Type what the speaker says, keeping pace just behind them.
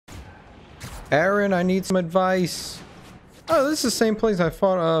Aaron, I need some advice. Oh, this is the same place I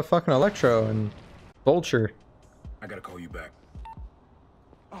fought fucking Electro and Vulture. I gotta call you back.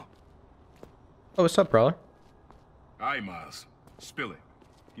 Oh, what's up, Prowler? Alright, Miles. Spill it.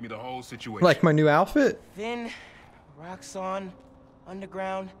 Give me the whole situation. Like my new outfit? Finn, Roxxon,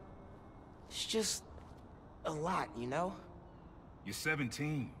 Underground. It's just a lot, you know? You're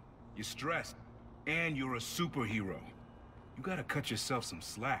 17. You're stressed. And you're a superhero. You gotta cut yourself some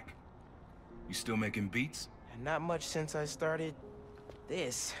slack. You still making beats? And not much since I started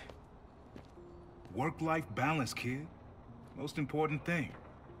this. Work-life balance, kid. Most important thing.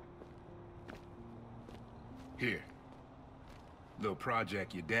 Here. Little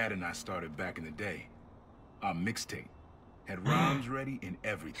project your dad and I started back in the day. Our mixtape. Had rhymes ready and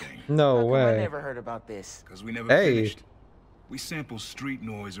everything. No How come way. I never heard about this? Because we never Hey. finished. We sampled street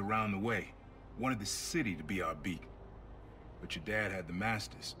noise around the way. Wanted the city to be our beat. But your dad had the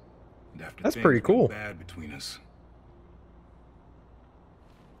masters. And after That's things pretty went cool. bad between us.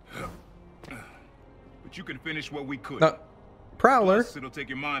 But you can finish what we could. Prowler. Plus, it'll take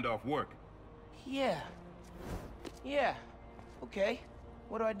your mind off work. Yeah. Yeah. Okay.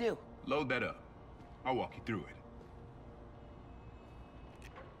 What do I do? Load that up. I'll walk you through it.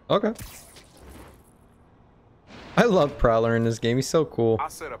 Okay. I love Prowler in this game. He's so cool. I'll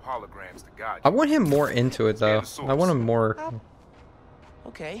set up holograms to guide I you. want him more into it though. I want him more.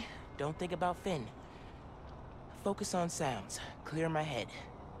 Okay. Don't think about Finn. Focus on sounds. Clear my head.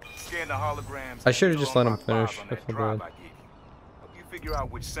 Scan the holograms. I should have and just let him unlock files finish. on I that feel drive bad. I gave you. Help you figure out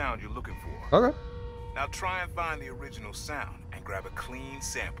which sound you're looking for. Okay. Now try and find the original sound and grab a clean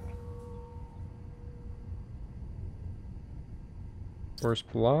sample.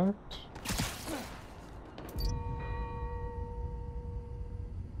 First blocked.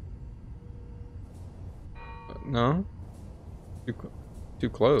 No. Too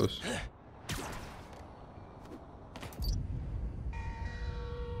close.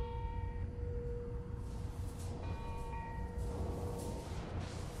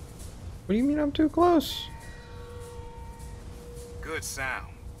 What do you mean I'm too close? Good sound,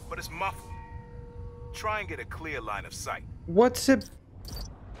 but it's muffled. Try and get a clear line of sight. What's it?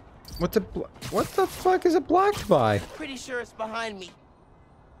 What the fuck is it blocked by? Pretty sure it's behind me.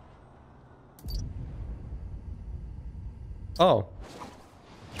 Oh.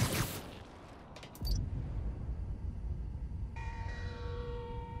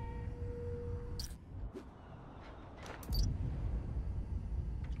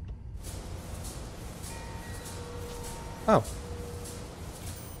 Oh.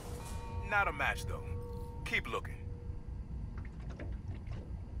 Not a match though. Keep looking.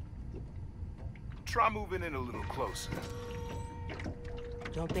 Try moving in a little closer.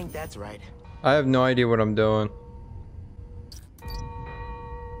 Don't think that's right. I have no idea what I'm doing.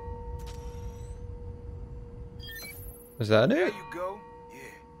 Is that There it? you go.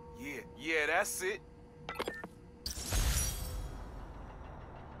 Yeah, that's it.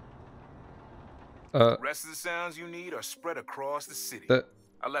 Rest of the sounds you need are spread across the city.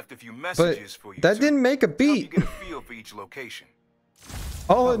 I left a few messages for you. That too. didn't make a Help you beat. get a feel for each location.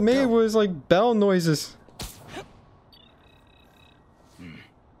 All it made was like bell noises.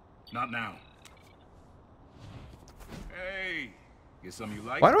 Not now. Hey, get something you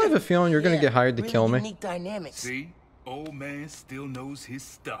like? Why do I have a feeling you're gonna get hired to really kill me? Unique dynamics. See? Old man still knows his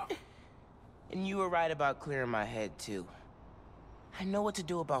stuff. And you were right about clearing my head too. I know what to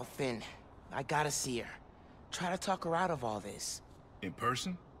do about Finn. I gotta see her. Try to talk her out of all this. In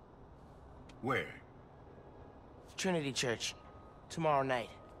person? Where? Trinity Church. Tomorrow night.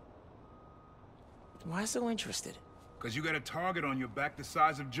 Why so interested? Because you got a target on your back the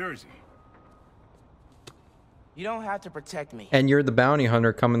size of Jersey. You don't have to protect me. And you're the bounty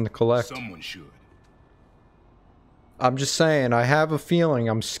hunter coming to collect. Someone should. I'm just saying, I have a feeling.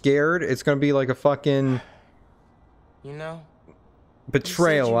 I'm scared. It's gonna be like a fucking You know?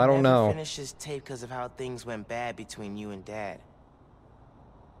 betrayal. You said I don't you never know. finished this tape because of how things went bad between you and Dad.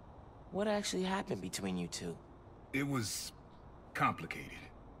 What actually happened between you two? It was complicated.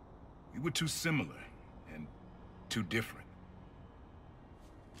 We were too similar and too different.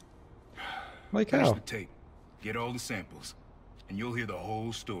 Like Finish how? the tape, get all the samples, and you'll hear the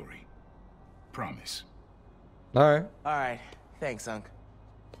whole story. Promise. Alright. Alright. Thanks, Unc.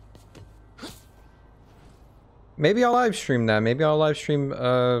 Maybe I'll live stream that. Maybe I'll live stream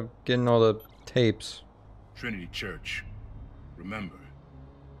getting all the tapes. Trinity Church. Remember,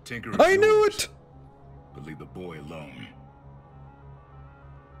 Tinker is I knew yours, it! but leave the boy alone.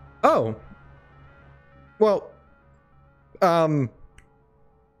 Oh. Well,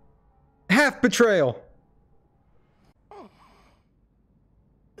 half betrayal.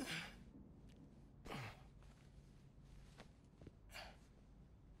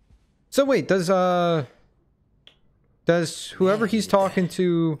 So wait, does whoever he's talking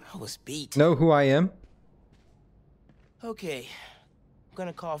to I was beat. know who I am? Okay, I'm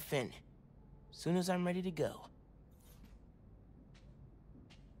gonna call Finn. As soon as I'm ready to go.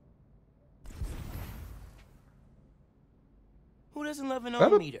 Who doesn't love an have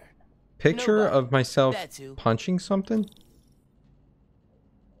a old-meter? Picture Nobody. of myself That too. punching something?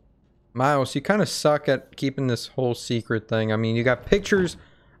 Miles, you kind of suck at keeping this whole secret thing. I mean, you got pictures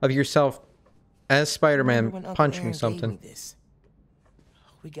of yourself as Remember Spider-Man when Uncle punching Aaron gave something. me this?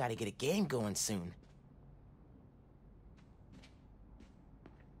 We gotta get a game going soon.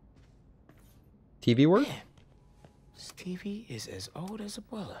 TV work? Man, this TV is as old as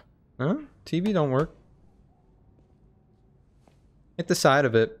Abuela. Huh? TV don't work. Hit the side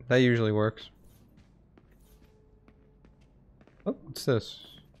of it. That usually works. Oh, what's this?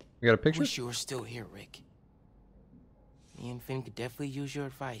 We got a picture? Wish you were still here, Rick. Me and Finn could definitely use your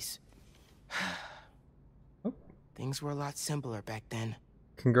advice. Oh. Things were a lot simpler back then.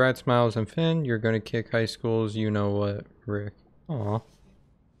 Congrats, Miles and Finn. You're gonna kick high school's you know what, Rick. Aw.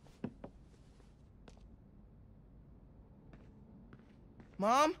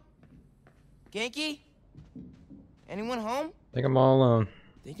 Mom? Genki? Anyone home? I think I'm all alone.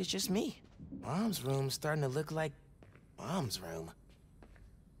 Think it's just me. Mom's room's starting to look like Mom's room.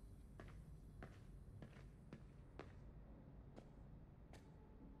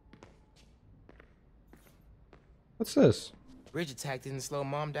 What's this? Bridge attack didn't slow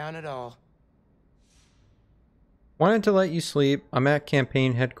Mom down at all. Wanted to let you sleep. I'm at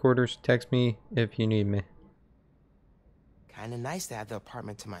campaign headquarters. Text me if you need me. Kinda nice to have the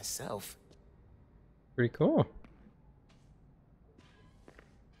apartment to myself. Pretty cool.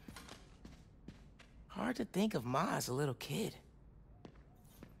 Hard to think of Ma as a little kid.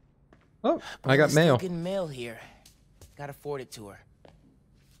 Oh, But I got we're still mail. getting mail here. Gotta forward it to her.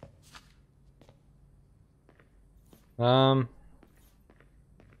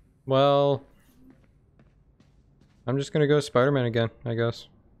 Well, I'm just gonna go Spider-Man again, I guess.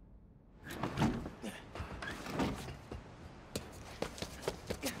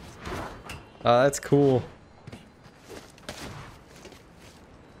 That's cool.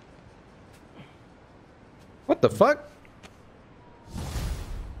 What the fuck?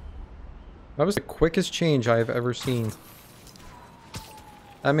 That was the quickest change I've ever seen.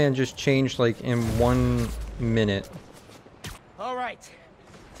 That man just changed like in 1 minute. All right,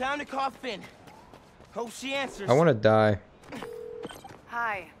 time to call Finn. Hope she answers. I want to die.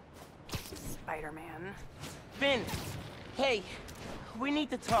 Hi, Spider-Man. Finn, hey, we need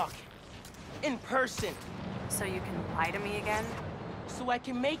to talk. In person. So you can lie to me again? So I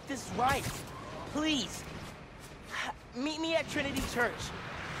can make this right. Please. Meet me at Trinity Church.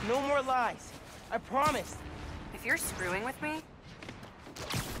 No more lies. I promise. If you're screwing with me...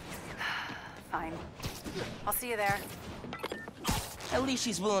 Fine. I'll see you there. At least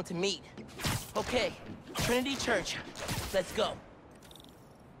she's willing to meet. Okay, Trinity Church. Let's go.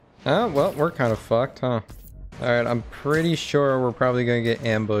 Oh, well, we're kind of fucked, huh? Alright, I'm pretty sure we're probably gonna get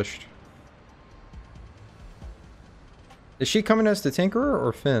ambushed. Is she coming as the Tinkerer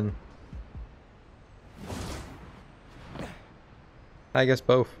or Finn? I guess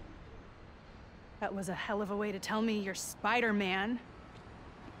both. That was a hell of a way to tell me you're Spider-Man.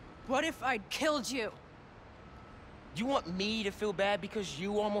 What if I'd killed you? You want me to feel bad because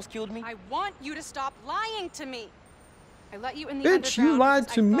you almost killed me? I want you to stop lying to me. I let you in the Bitch, you underground lied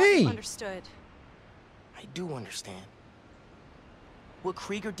because to I thought me. you understood. I do understand. What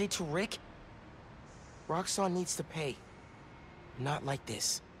Krieger did to Rick? Roxxon needs to pay. Not like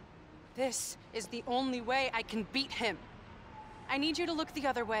this. This is the only way I can beat him. I need you to look the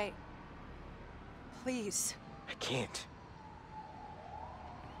other way. Please. I can't.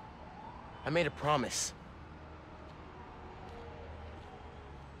 I made a promise.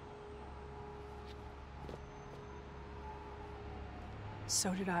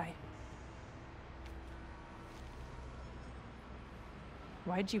 So did I.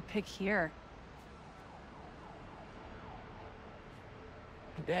 Why'd you pick here?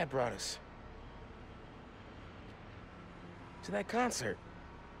 Dad brought us. To that concert.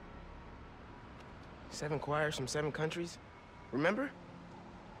 7 choirs from 7 countries. Remember?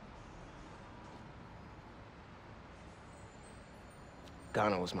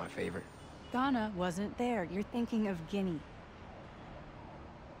 Ghana was my favorite. Ghana wasn't there. You're thinking of Guinea.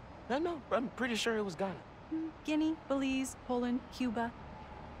 No, I'm pretty sure it was Ghana. Guinea, Belize, Poland, Cuba.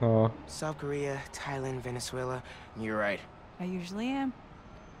 Oh, South Korea, Thailand, Venezuela. You're right. I usually am.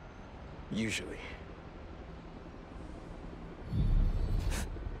 Usually.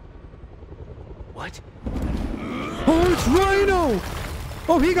 What? oh, it's RHINO!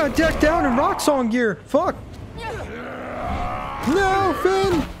 Oh, he got decked down in rock song gear. Fuck. No,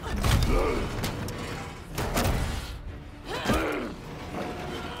 Finn.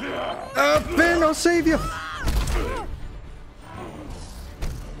 Finn, I'll save you.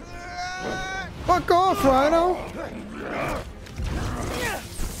 Fuck off, RHINO.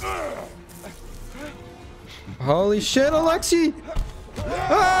 Holy shit, Alexi.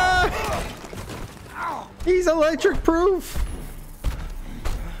 Ah! He's electric proof.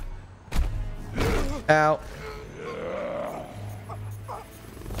 Ow.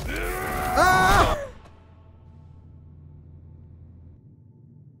 Ah!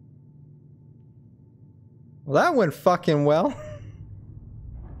 Well, that went fucking well.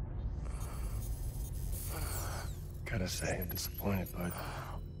 Gotta say, I'm disappointed, bud.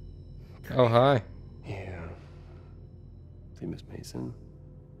 Oh, hi. Yeah. See, Miss Mason?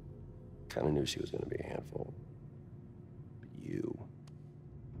 Kinda knew she was gonna be a handful. But you.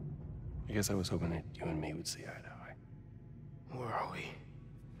 I guess I was hoping that you and me would see eye to eye. Where are we?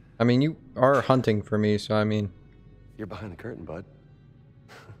 I mean, you are hunting for me, so I mean... You're behind the curtain, bud.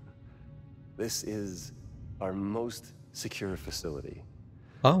 This is our most secure facility.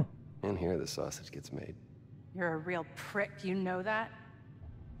 Oh. And here the sausage gets made. You're a real prick, you know that?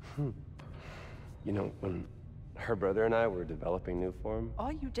 You know, when her brother and I were developing new form,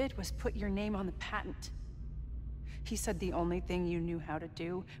 All you did was put your name on the patent. He said the only thing you knew how to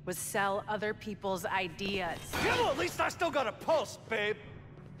do was sell other people's ideas. Yeah, well, at least I still got a pulse, babe.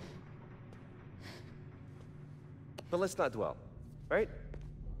 but let's not dwell, right?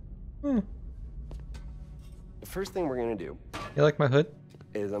 Hmm. The first thing we're gonna do You like my hood?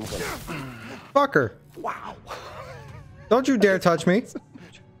 is I'm gonna... Fucker. Wow. Don't you dare touch me.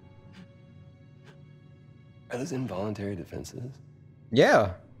 Are those involuntary defenses?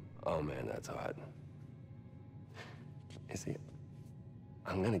 Yeah. Oh man, that's hot. You see,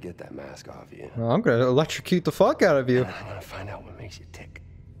 I'm gonna get that mask off you. Well, I'm gonna electrocute the fuck out of you. And I'm gonna find out what makes you tick.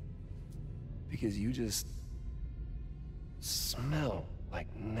 Because you just smell like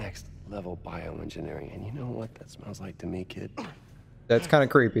next level bioengineering. And you know what that smells like to me, kid? That's kind of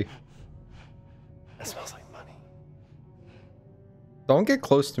creepy. That smells like money. Don't get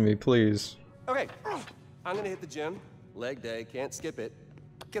close to me, please. Okay, I'm gonna hit the gym. Leg day, can't skip it.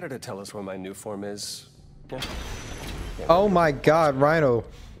 Get her to tell us where my new form is. Yeah. Oh my god, RHINO.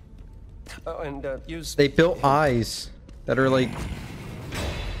 Oh, and use... They built eyes that are like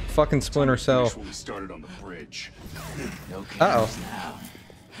fucking Splinter Cell. We started on the bridge. Uh-oh.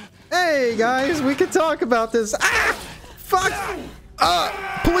 Hey guys, we can talk about this. Ah! Fuck!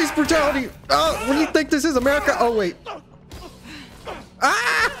 Police brutality! What do you think this is, America? Oh wait.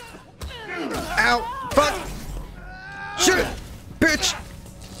 Ah! Ow! Fuck! Shit! Bitch!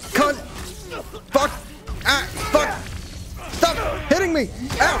 Cunt! Fuck! Ah! Fuck! Stop hitting me!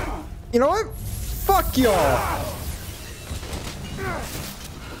 Ow! You know what? Fuck y'all!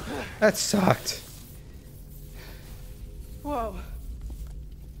 That sucked. Whoa.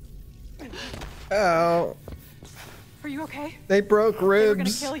 Ow. Are you okay? They broke They were gonna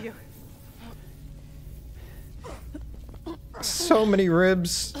ribs. kill you. So many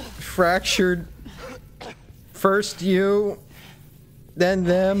ribs fractured. First you, then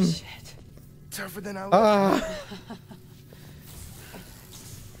them. Shit. Tougher than I was. Ah.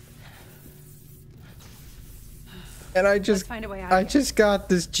 And I just, Let's find a way out I of here. just got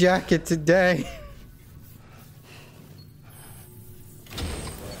this jacket today.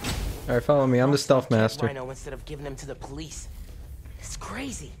 All right, follow me. I'm the stealth master. RHINO instead of giving him to the police. It's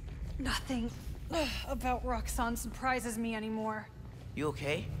crazy. Nothing about Roxanne surprises me anymore. You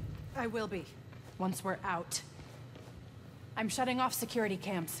okay? I will be, once we're out. I'm shutting off security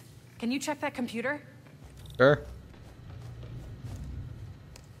cams. Can you check that computer? Sure.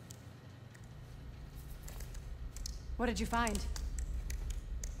 What did you find?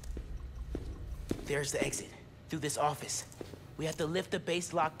 There's the exit. Through this office. We have to lift the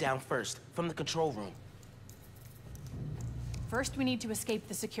base lockdown first, from the control room. First, we need to escape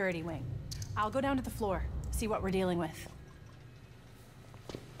the security wing. I'll go down to the floor, see what we're dealing with.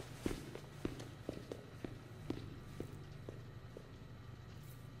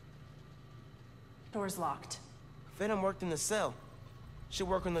 Door's locked. Venom worked in the cell. Should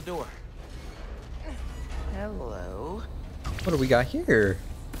work on the door. Hello. What do we got here?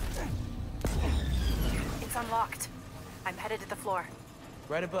 It's unlocked. I'm headed to the floor.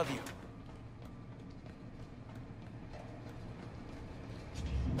 Right above you.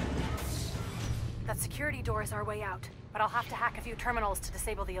 That security door is our way out, but I'll have to hack a few terminals to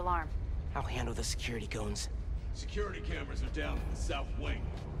disable the alarm. I'll handle the security goons. Security cameras are down in the south wing.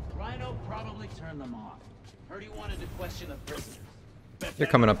 RHINO probably turned them off. Heard he wanted to question the prisoners. You're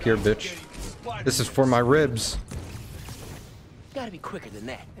coming up here, bitch. This is for my ribs. Gotta be quicker than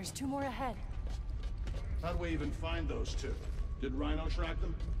that. There's 2 more ahead. How'd we even find those 2? Did RHINO track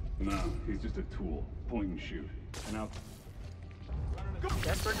them? No, he's just a tool. Point and shoot. And out.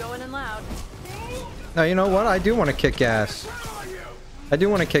 Guess we're going in loud. Now, you know what? I do want to kick ass. I do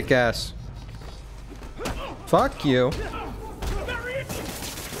want to kick ass. Fuck you.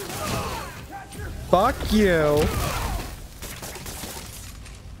 Fuck you.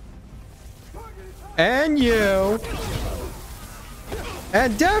 And you.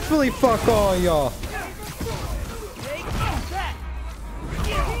 And definitely fuck all y'all.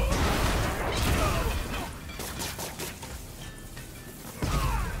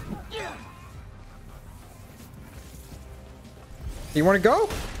 You want to go?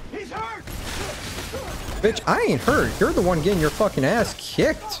 He's hurt! Bitch, I ain't hurt. You're the one getting your fucking ass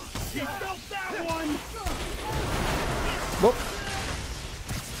kicked. He felt that one! Whoop.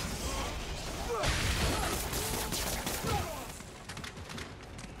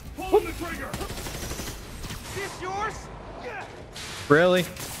 Pulling the trigger! This yours? Really?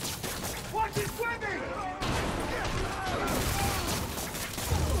 Watch it swimming!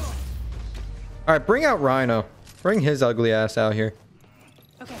 Alright, bring out RHINO. Bring his ugly ass out here.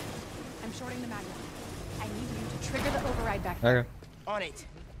 Okay, I'm shorting the magnet. I need you to trigger the override back there. Okay. On it.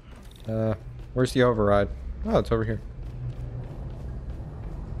 Where's the override? Oh, it's over here.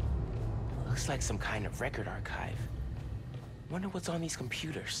 Looks like some kind of record archive. Wonder what's on these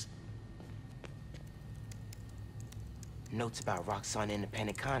computers. Notes about Roxxon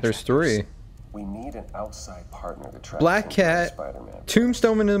independent contractors. There's 3. We need an outside partner to track Black Cat, Spider-Man.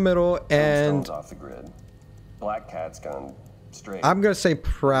 Tombstone in the middle, and Tombstone's off the grid. Black Cat's gone straight. I'm gonna say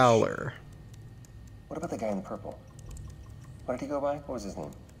Prowler. What about the guy in the purple? What did he go by? What was his name?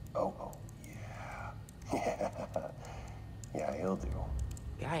 Oh, yeah. Yeah, he'll do.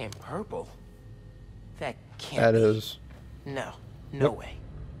 Guy in purple? That can't That be. is. No. No Nope. way.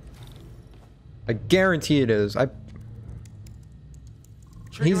 I guarantee it is. He's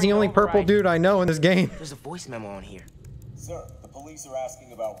the Triggering only purple override. dude I know in this game. There's a voice memo on here. Sir, the police are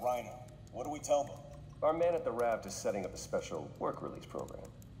asking about RHINO. What do we tell them? Our man at the raft is setting up a special work release program.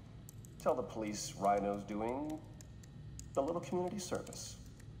 Tell the police RHINO's doing a little community service.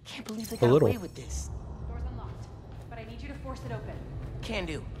 Can't believe they A got little. away with this. Door's unlocked, but I need you to force it open. Can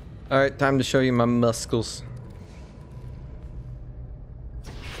do. Alright, time to show you my muscles.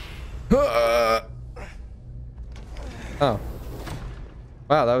 Oh.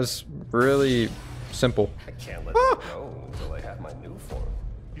 Wow, that was really simple. I can't let them go until I have my new form.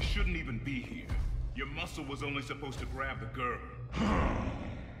 You shouldn't even be here. Your muscle was only supposed to grab the girl.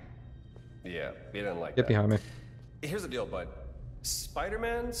 Yeah, he didn't like Get that. behind me. Here's the deal, bud.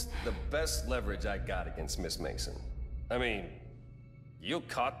 Spider-Man's the best leverage I got against Miss Mason. I mean, you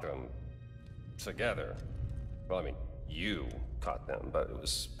caught them together. Well, I mean, you caught them, but it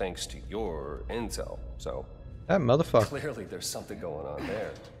was thanks to your intel, so That motherfucker. clearly there's something going on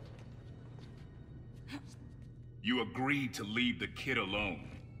there. You agreed to leave the kid alone.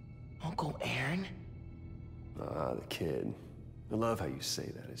 Uncle Aaron? Ah, the kid. I love how you say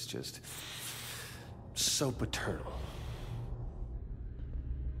that. It's just so paternal.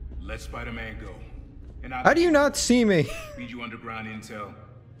 Let Spider-Man go. And How do you not see me? feed you underground intel?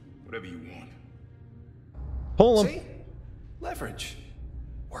 Whatever you want. Pull him. See? Leverage.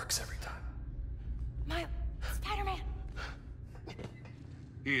 Works every time. Miles, Spider-Man.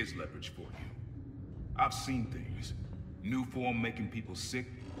 Here's leverage for you. I've seen things. New form making people sick.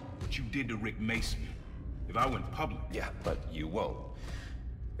 What you did to Rick Mason. If I went public... Yeah, but you won't.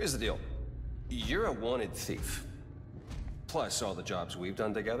 Here's the deal. You're a wanted thief. Plus all the jobs we've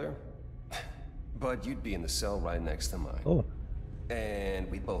done together. But you'd be in the cell right next to mine. Oh. And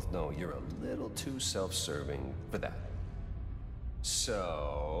we both know you're a little too self-serving for that.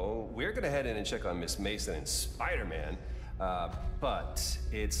 So, we're gonna head in and check on Miss Mason and Spider-Man, but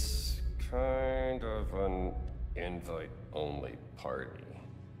it's kind of an invite-only party.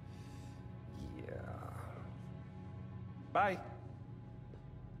 Yeah. Bye.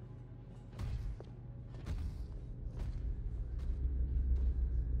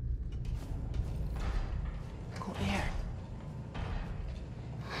 Uncle Aaron.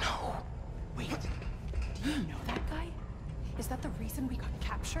 No. Wait. Do you know that guy? Is that the reason we got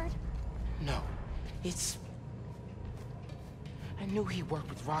captured? No. It's... I knew he worked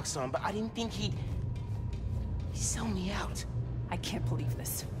with Roxxon, but I didn't think he'd sell me out. I can't believe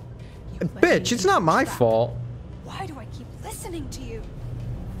this. You let me Bitch, it's not my trap. fault. Why do I keep listening to you?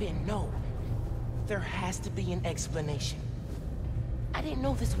 Then no. There has to be an explanation. I didn't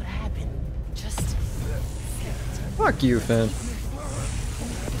know this would happen. Just... Fuck you, Finn.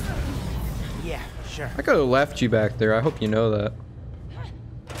 Yeah, sure. I could have left you back there. I hope you know that.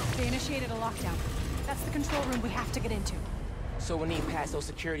 They initiated a lockdown. That's the control room we have to get into. So we'll need past those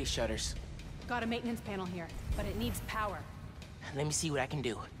security shutters. Got a maintenance panel here, but it needs power. Let me see what I can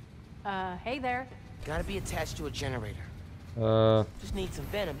do. Hey there. Gotta be attached to a generator. Just need some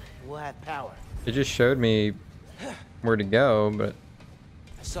venom and we'll have power. It just showed me where to go, but...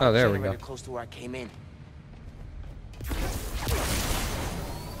 I saw Oh, there a we generator go. close to where I came in.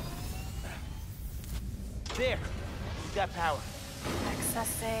 There! You got power.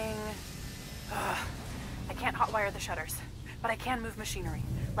 Accessing... I can't hotwire the shutters, but I can move machinery,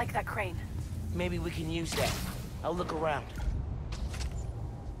 like that crane. Maybe we can use that. I'll look around.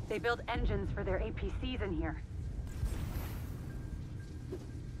 They build engines for their APCs in here.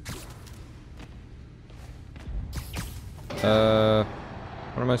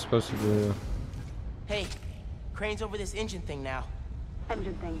 What am I supposed to do? Hey, crane's over this engine thing now.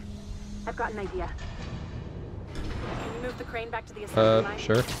 Engine thing. I've got an idea. Can you move the crane back to the assembly line?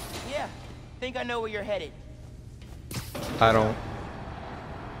 Sure. Yeah, think I know where you're headed. I don't.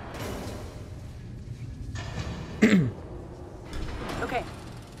 Okay,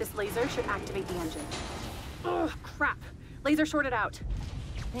 this laser should activate the engine. Oh, crap. Laser shorted out.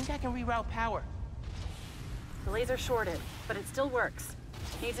 Think I can reroute power. The laser shorted, but it still works.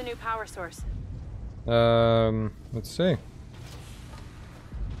 Needs a new power source. Let's see.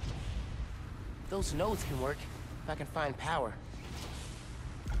 Those nodes can work, if I can find power.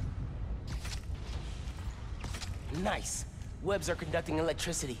 Nice. Webs are conducting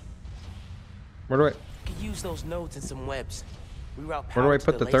electricity. Where do I... Could use those nodes and some webs. Reroute power Where do I to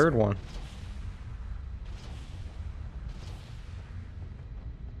put the laser. third one?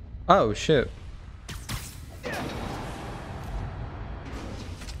 Oh, shit.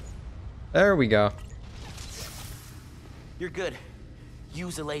 There we go. You're good.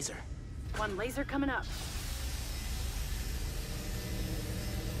 Use a laser. One laser coming up.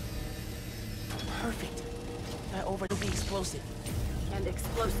 Perfect. That over will be explosive. And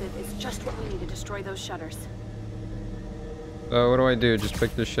explosive is just what we need to destroy those shutters. So what do I do? Just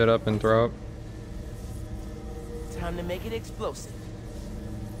pick this shit up and throw it? Time to make it explosive.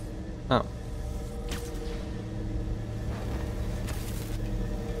 Oh.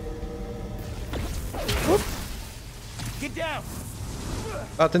 Whoop. Get down!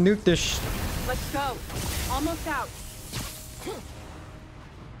 About to nuke this Let's go. Almost out.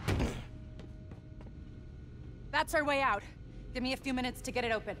 That's our way out. Give me a few minutes to get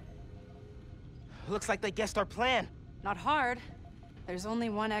it open. Looks like they guessed our plan. Not hard. There's only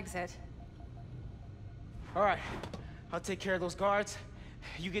one exit. All right, I'll take care of those guards.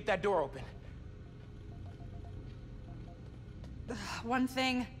 You get that door open. One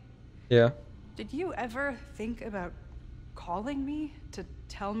thing. Yeah. Did you ever think about calling me to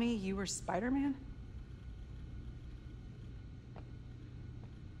tell me you were Spider-Man?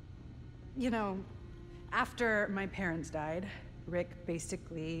 You know, after my parents died, Rick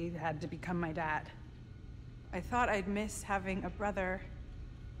basically had to become my dad. I thought I'd miss having a brother,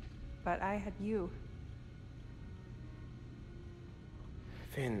 but I had you.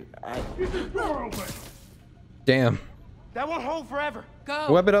 Finn, Damn. that won't hold forever.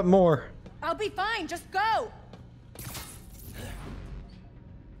 Go! Web it up more. I'll be fine, just go!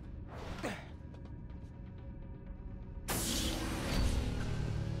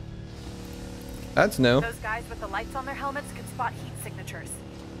 That's new. Those guys with the lights on their helmets can spot heat signatures.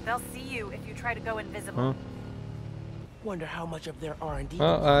 They'll see you if you try to go invisible. Huh. Wonder how much of their R&D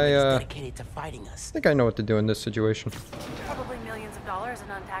Well, is dedicated to fighting us. I think I know what to do in this situation. Probably millions of dollars in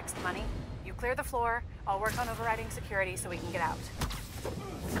untaxed money. You clear the floor, I'll work on overriding security so we can get out.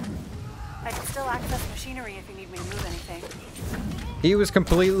 I can still access machinery if you need me to move anything. He was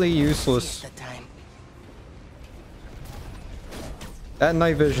completely useless. That time. That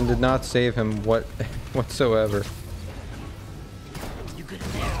night vision did not save him whatsoever. You good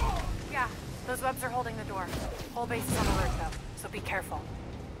in there? Yeah, those webs are holding the door. Whole base is on alert though, so be careful.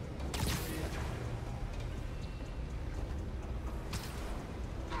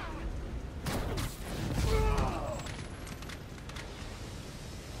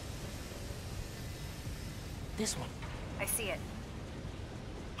 This one. I see it.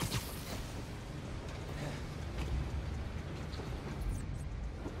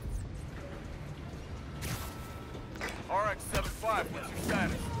 RX-75, what's your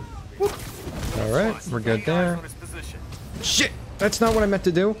status? Alright, we're good there. On his position. Shit! That's not what I meant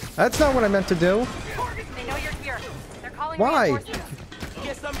to do. That's not what I meant to do. They know you're here. They're calling Why? reinforcements.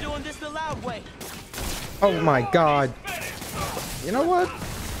 Guess I'm doing this the loud way. Oh my god. You know what?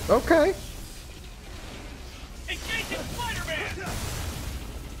 Okay.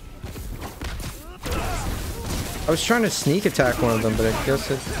 I was trying to sneak attack one of them, but I guess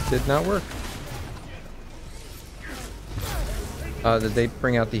it did not work. Did they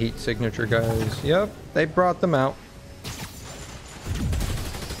bring out the heat signature guys? Yep, they brought them out.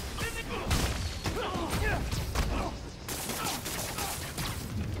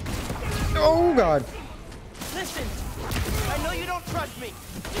 Oh god. Listen, I know you don't trust me.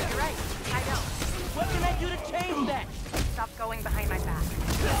 You're right, I don't. What can I do to change that? Stop going behind my back.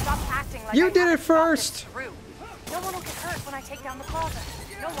 Stop acting like You I did haven't it first. thought this through. No one will get hurt when I take down the plaza.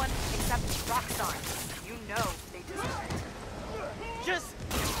 No one except Roxxon. You know they deserve it. Just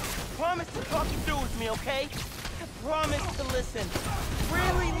promise to talk it through with me, okay? Promise to listen.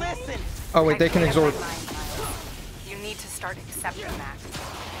 Really listen. Oh wait, I they can made up my exhort. mind, Miles. You need to start accepting that.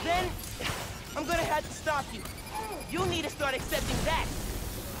 Then I'm gonna have to stop you. You need to start accepting that.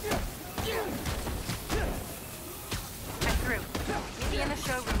 I'm through. Meet me in the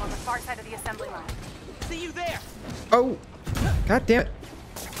showroom on the far side of the assembly line. See you there. Oh, god damn it!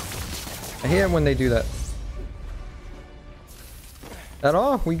 I hate it when they do that. At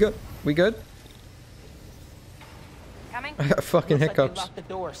all? We good? We good? Coming? I got fucking Looks like they hiccups. locked the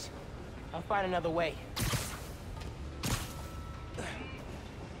doors. I'll find another way.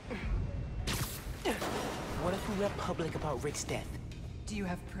 What if we went public about Rick's death? Do you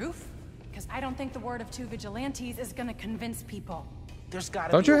have proof? Because I don't think the word of two vigilantes is gonna convince people. There's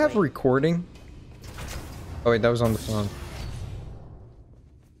gotta Don't be you a have way. recording? Oh wait, that was on the phone.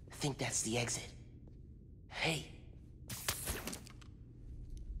 I think that's the exit. Hey.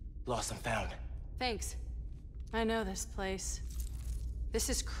 Lost and found. Thanks. I know this place. This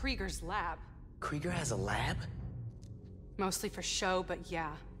is Krieger's lab. Krieger has a lab? Mostly for show, but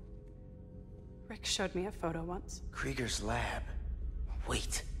yeah. Rick showed me a photo once. Krieger's lab.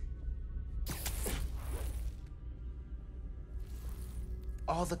 Wait.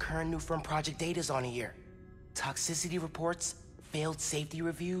 All the current new firm project data's on here. Toxicity reports, failed safety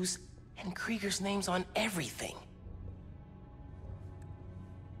reviews, and Krieger's name's on everything.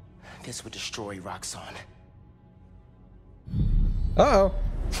 This would destroy Roxxon. Uh-oh.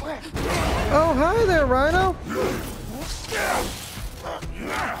 Oh, hi there, Rhino.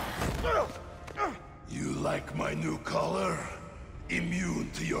 You like my new color? Immune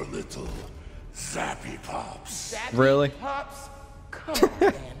to your little zappy pops. Really? Pops? Come on,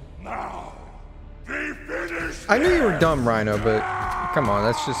 man. Now, be finished. I knew you were dumb, Rhino, but come on,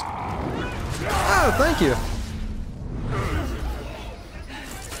 that's just... Oh, thank you.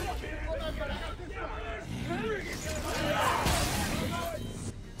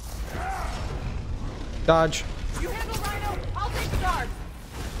 Dodge. You handle Rhino, I'll take the guard.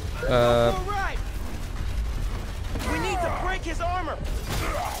 Uh, Right. We need to break his armor.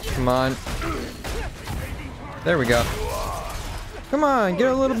 come on. There we go. Come on,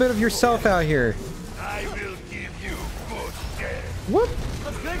 get a little bit of yourself out here. I will give you good death. Whoop.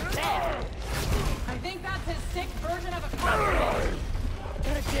 A good death. I think that's his sick version of a car.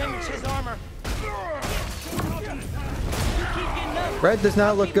 Gotta damage his armor. You keep getting up. Red does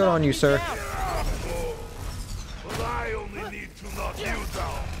not look good on you, sir. But I only need to knock you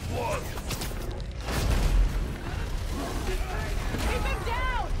down once. Keep him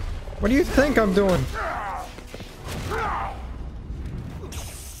down! What do you think I'm doing?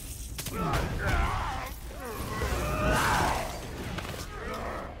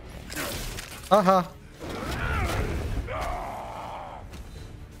 Uh-huh.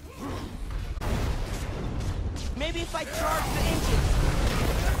 Maybe if I charge the engine.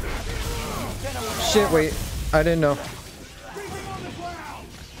 Then I will- Shit, wait. I didn't know.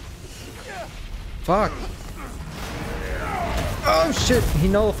 Fuck. Oh, shit. He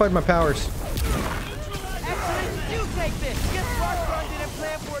nullified my powers. Actually, you take this. Guess Roxxon didn't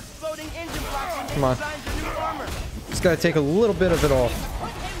plan for exploding engine blocks when Come they on. designed your new armor. Just gotta take a little bit of it off. Put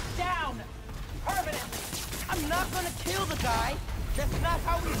him down. Permanently. I'm not gonna kill the guy. That's not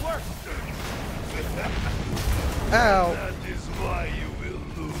how we work. Ow. That is why you will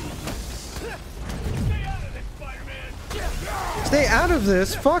lose. Stay out of this, Spider-Man. Stay out of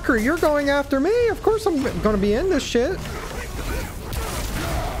this. Fucker, you're going after me. Of course I'm gonna be in this shit.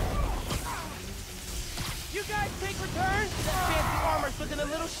 You guys take returns? That fancy armor's looking a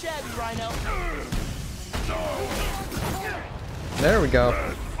little shabby, Rhino. There we go.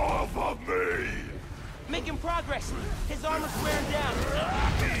 Off of me. Making progress. His armor's wearing down.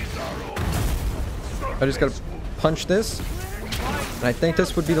 I just gotta punch this. And I think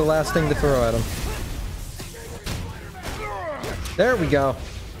this would be the last thing to throw at him. There we go.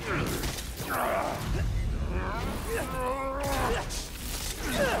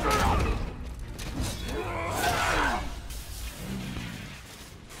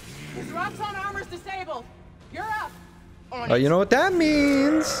 on Oh, it. you know what that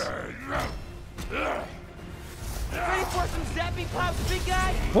means? Ready for some zappy pops, big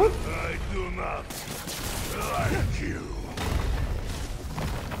guy? What? I do not like you.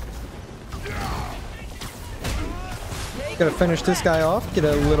 Gotta finish this guy off, get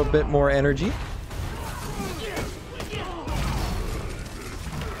a little bit more energy.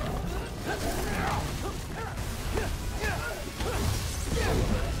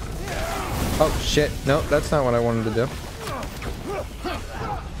 Oh shit, no, that's not what I wanted to do.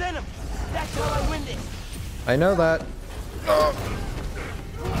 Venom, that's how I win this. I know that.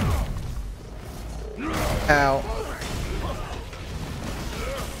 Ow.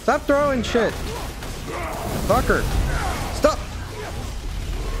 Stop throwing shit. Fucker. Stop.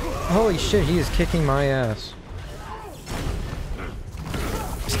 Holy shit, he is kicking my ass.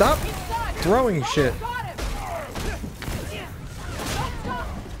 Stop throwing shit.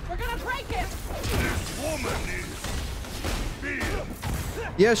 We're gonna break it!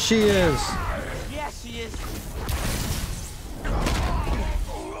 Yes, she is. Yeah, she is.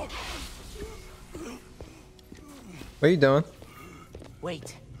 What are you doing?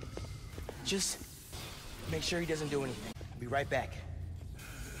 Wait. Just make sure he doesn't do anything. I'll be right back.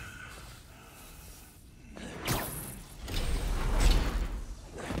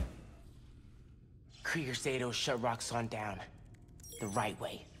 Krieger said he'll shut Roxxon down. The right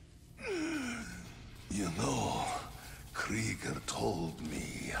way. You know, Krieger told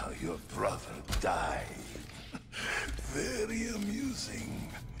me how your brother died. Very amusing.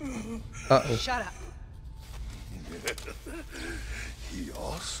 Uh-oh. Shut up. He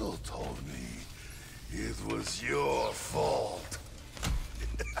also told me it was your fault.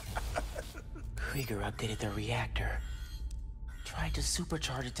 Krieger updated the reactor. Tried to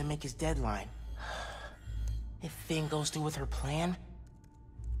supercharge it to make his deadline. If Finn goes through with her plan...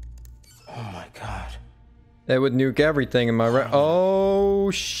 Oh my god. That would nuke everything, am I right?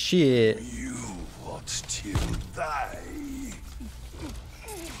 Oh shit. You watched him die.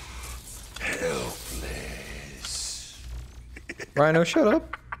 Helpless. Rhino, shut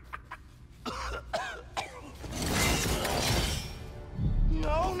up.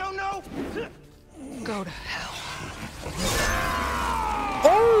 No, no, no! Go to hell.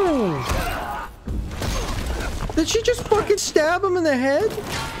 Oh! Did she just fucking stab him in the head?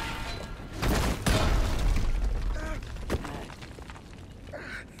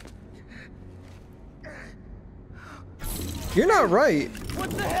 You're not right. What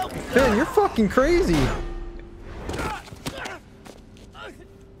the hell? Finn, you're fucking crazy. You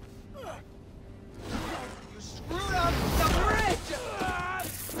screwed up the bridge!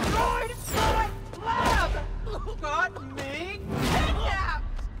 Destroyed my lab! Got me kidnapped!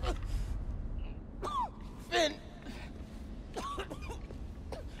 Finn!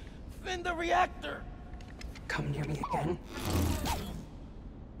 Finn, the reactor! Come near me again.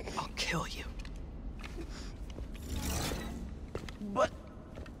 I'll kill you. But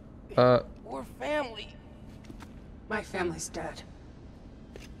we're family. My family's dead.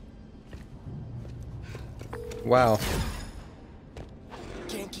 Wow.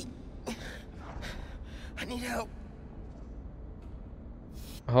 Genki. I need help.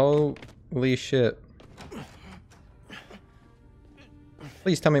 Holy shit.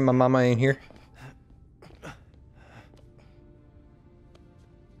 Please tell me my mama ain't here.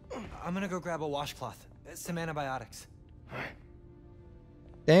 I'm gonna go grab a washcloth, some antibiotics.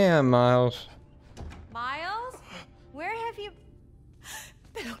 Damn, Miles. Miles? Where have you...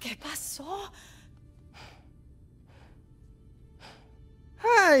 ¿Pero qué pasó?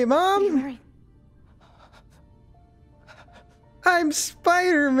 Hi, Mom. I'm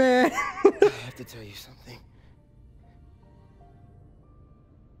Spider-Man. I have to tell you something.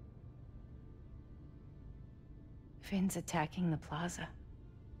 Finn's attacking the plaza.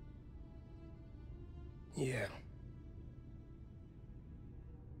 Yeah.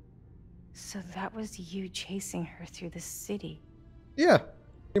 So that was you chasing her through the city. Yeah,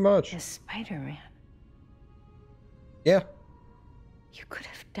 pretty much. The Spider-Man. Yeah. You could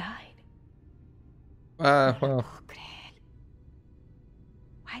have died. Well.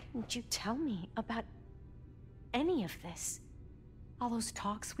 Why didn't you tell me about any of this? All those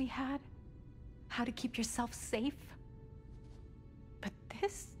talks we had? How to keep yourself safe? But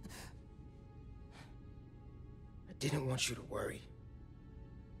this... I didn't want you to worry.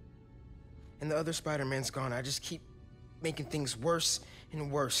 And the other Spider-Man's gone. I just keep making things worse and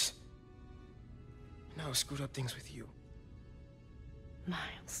worse. Now I screwed up things with you.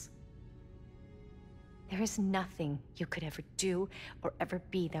 Miles. There is nothing you could ever do or ever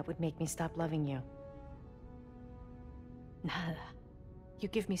be that would make me stop loving you. Nada. You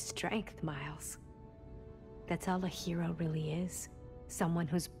give me strength, Miles. That's all a hero really is. Someone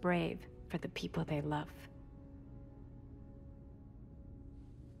who's brave for the people they love.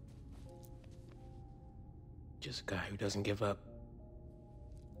 Just a guy who doesn't give up.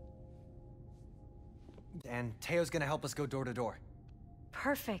 And Teo's gonna help us go door to door.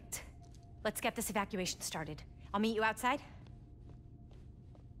 Perfect. Let's get this evacuation started. I'll meet you outside.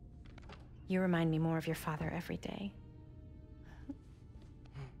 You remind me more of your father every day.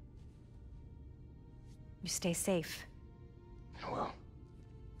 You stay safe. Well.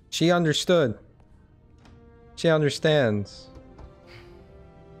 She understood. She understands.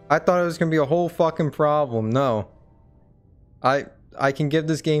 I thought it was gonna be a whole fucking problem. No. I can give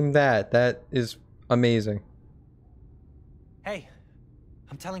this game that. That is amazing. Hey,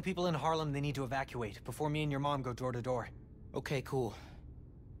 I'm telling people in Harlem they need to evacuate before me and your mom go door to door. Okay, cool.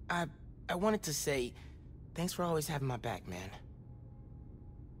 I wanted to say, thanks for always having my back, man.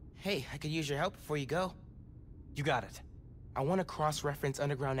 Hey, I could use your help before you go. You got it. I want to cross-reference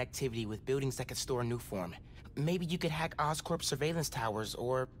underground activity with buildings that could store Nuform. Maybe you could hack Oscorp's surveillance towers,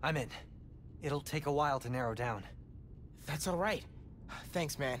 or... I'm in. It'll take a while to narrow down. That's all right.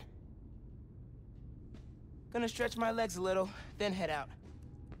 Thanks, man. Gonna stretch my legs a little, then head out.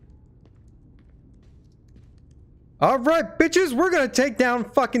 All right, bitches, we're gonna take down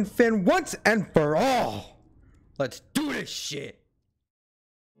fucking Finn once and for all. Let's do this shit.